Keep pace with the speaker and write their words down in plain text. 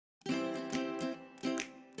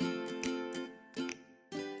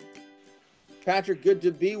Patrick, good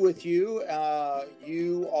to be with you.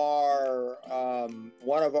 You are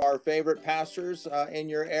one of our favorite pastors in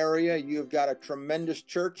your area. You've got a tremendous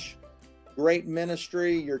church, great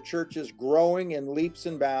ministry. Your church is growing in leaps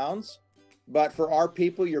and bounds. But for our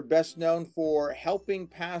people, you're best known for helping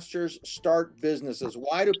pastors start businesses.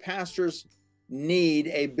 Why do pastors need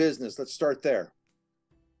a business? Let's start there.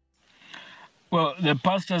 Well, the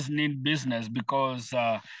pastors need business because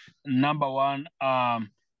number one,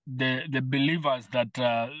 the believers that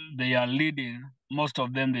they are leading, most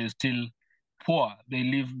of them they're still poor. They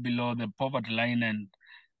live below the poverty line,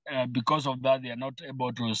 and because of that, they are not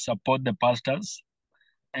able to support the pastors.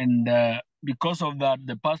 And because of that,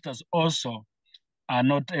 the pastors also are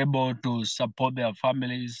not able to support their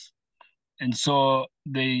families, and so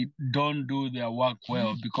they don't do their work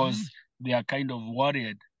well because they are kind of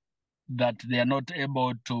worried that they are not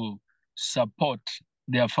able to support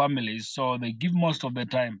their families. So they give most of the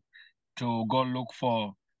time to go look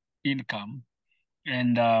for income,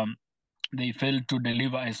 and they fail to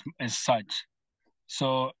deliver as such.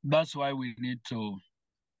 So that's why we need to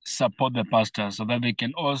support the pastors so that they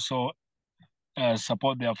can also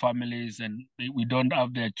support their families, and we don't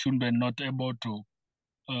have their children not able to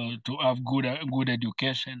have good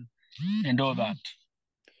education and all that.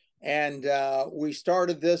 And we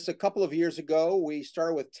started this a couple of years ago. We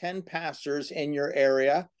started with 10 pastors in your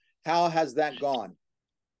area. How has that gone?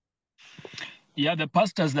 Yeah, the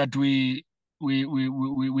pastors that we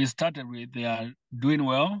started with, they are doing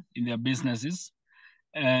well in their businesses,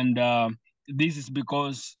 and this is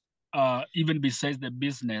because even besides the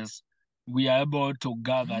business, we are able to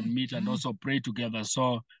gather and meet and also pray together.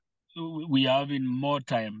 So we are having more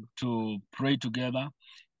time to pray together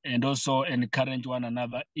and also encourage one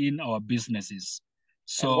another in our businesses.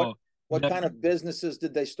 So and what kind of businesses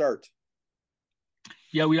did they start?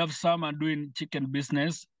 Yeah, we have some are doing chicken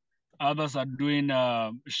business, others are doing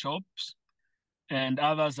shops, and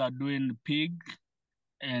others are doing pig,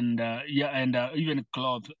 and even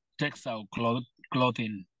textile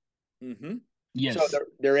clothing. Mm-hmm. Yes. So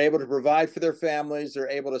they're able to provide for their families. They're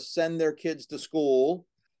able to send their kids to school.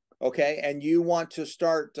 Okay, and you want to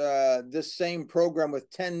start this same program with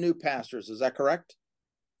 10 new pastors. Is that correct?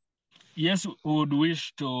 Yes, we would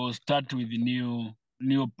wish to start with new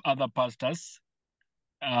other pastors,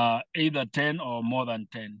 either 10 or more than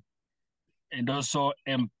 10, and also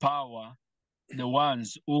empower the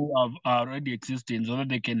ones who are already existing so that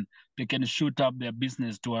they can shoot up their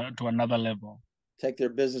business to another level. Take their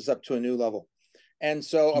business up to a new level. And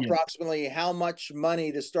so Yes. Approximately how much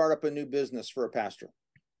money to start up a new business for a pastor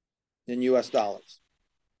in US dollars?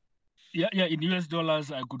 Yeah, in US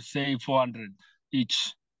dollars, I could say 400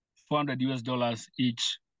 each. 400 US dollars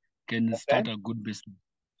each can start a good business.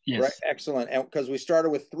 Yes. Right, excellent. And because we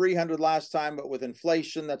started with 300 last time, but with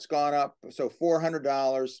inflation that's gone up, so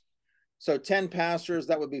 $400. So 10 pastors,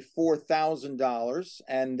 that would be $4,000.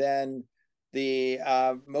 And then the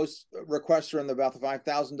most requests are in about the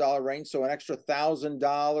 $5,000 range. So an extra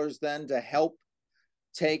 $1,000 then to help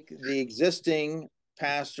take the existing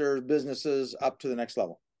pastor businesses up to the next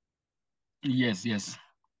level. Yes.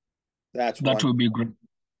 That would be good.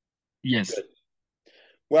 Yes. Good.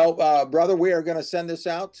 Well, brother, we are going to send this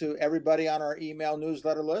out to everybody on our email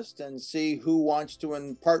newsletter list and see who wants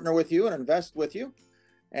to partner with you and invest with you.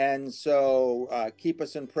 And so keep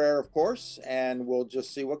us in prayer, of course, and we'll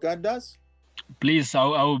just see what God does. Please, I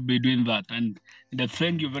will be doing that. And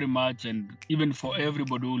thank you very much. And even for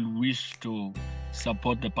everybody who will wish to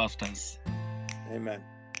support the pastors. Amen.